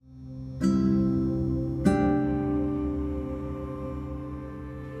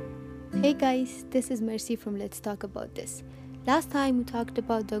Hey guys, this is Mercy from Let's Talk About This. Last time we talked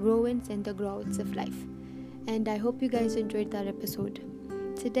about the grow-ins and the grow-outs of life, and I hope you guys enjoyed that episode.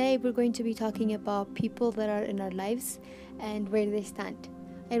 Today we're going to be talking about people that are in our lives and where they stand.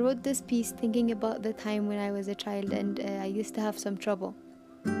 I wrote this piece thinking about the time when I was a child and I used to have some trouble.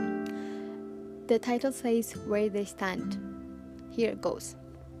 The title says Where They Stand. Here it goes.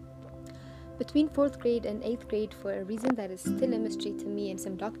 Between 4th grade and 8th grade, for a reason that is still a mystery to me and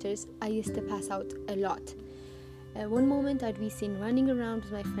some doctors, I used to pass out a lot. One moment I'd be seen running around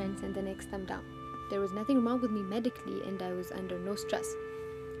with my friends and the next I'm down. There was nothing wrong with me medically and I was under no stress.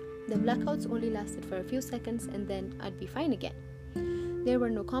 The blackouts only lasted for a few seconds and then I'd be fine again. There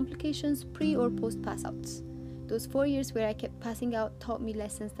were no complications pre or post pass outs. Those 4 years where I kept passing out taught me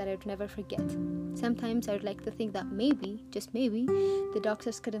lessons that I would never forget. Sometimes I would like to think that maybe, just maybe, the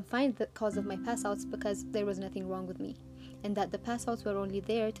doctors couldn't find the cause of my pass outs because there was nothing wrong with me, and that the pass outs were only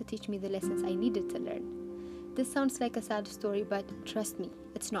there to teach me the lessons I needed to learn. This sounds like a sad story, but trust me,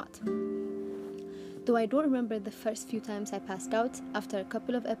 it's not. Though I don't remember the first few times I passed out, after a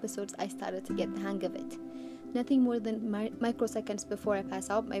couple of episodes I started to get the hang of it. Nothing more than microseconds before I pass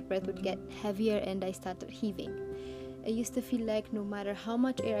out, my breath would get heavier and I started heaving. It used to feel like no matter how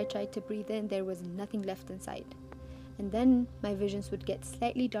much air I tried to breathe in, there was nothing left inside. And then my visions would get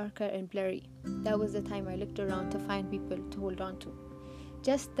slightly darker and blurry. That was the time I looked around to find people to hold on to.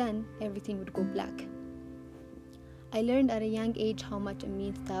 Just then, everything would go black. I learned at a young age how much it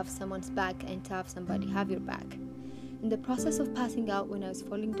means to have someone's back and to have somebody have your back. In the process of passing out, when I was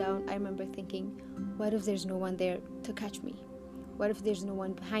falling down, I remember thinking, what if there's no one there to catch me? What if there's no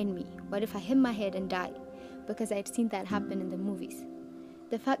one behind me? What if I hit my head and die? Because I'd seen that happen in the movies.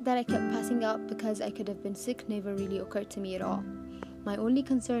 The fact that I kept passing out because I could have been sick never really occurred to me at all. My only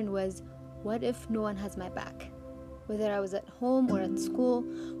concern was, what if no one has my back? Whether I was at home or at school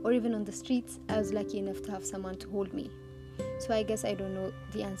or even on the streets, I was lucky enough to have someone to hold me. So I guess I don't know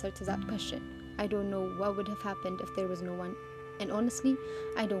the answer to that question. I don't know what would have happened if there was no one, and honestly,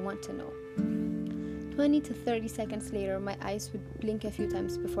 I don't want to know. 20 to 30 seconds later, my eyes would blink a few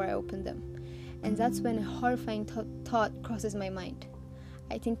times before I opened them, and that's when a horrifying thought crosses my mind.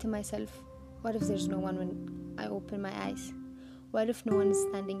 I think to myself, what if there's no one when I open my eyes? What if no one is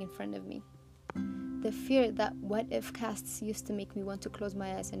standing in front of me? The fear that what if casts used to make me want to close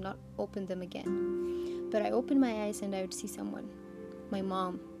my eyes and not open them again. But I opened my eyes and I would see someone. My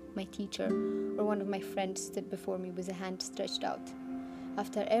mom, my teacher, or one of my friends stood before me with a hand stretched out.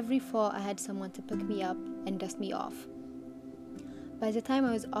 After every fall, I had someone to pick me up and dust me off. By the time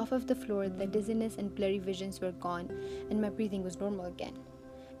I was off of the floor, the dizziness and blurry visions were gone, and my breathing was normal again.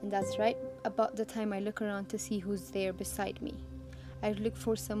 And that's right about the time I look around to see who's there beside me. I'd look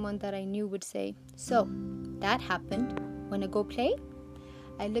for someone that I knew would say, "So, that happened. Wanna go play?"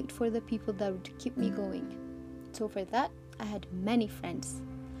 I looked for the people that would keep me going. So for that, I had many friends.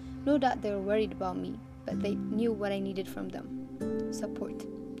 No doubt they were worried about me, but they knew what I needed from them: support.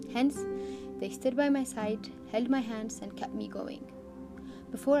 Hence, they stood by my side, held my hands, and kept me going.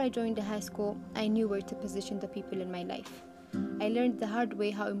 Before I joined the high school, I knew where to position the people in my life. I learned the hard way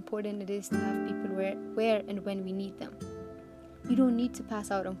how important it is to have people where and when we need them. You don't need to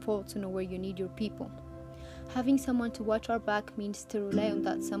pass out and fall to know where you need your people. Having someone to watch our back means to rely on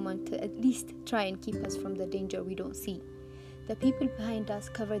that someone to at least try and keep us from the danger we don't see. The people behind us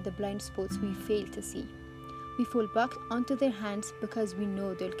cover the blind spots we fail to see. We fall back onto their hands because we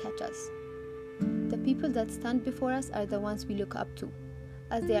know they'll catch us. The people that stand before us are the ones we look up to,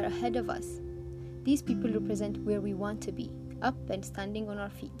 as they are ahead of us. These people represent where we want to be, up and standing on our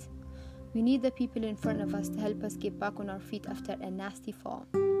feet. We need the people in front of us to help us get back on our feet after a nasty fall.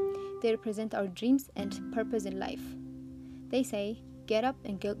 They represent our dreams and purpose in life. They say, get up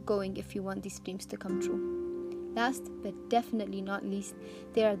and get going if you want these dreams to come true. Last, but definitely not least,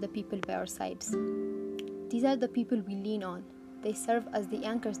 they are the people by our sides. These are the people we lean on. They serve as the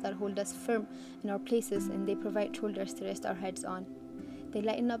anchors that hold us firm in our places, and they provide shoulders to rest our heads on. They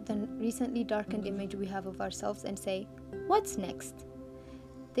lighten up the recently darkened image we have of ourselves and say, "What's next?"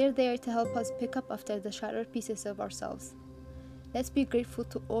 They're there to help us pick up after the shattered pieces of ourselves. Let's be grateful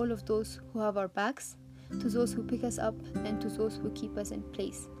to all of those who have our backs, to those who pick us up, and to those who keep us in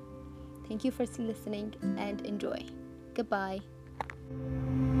place. Thank you for listening and enjoy. Goodbye.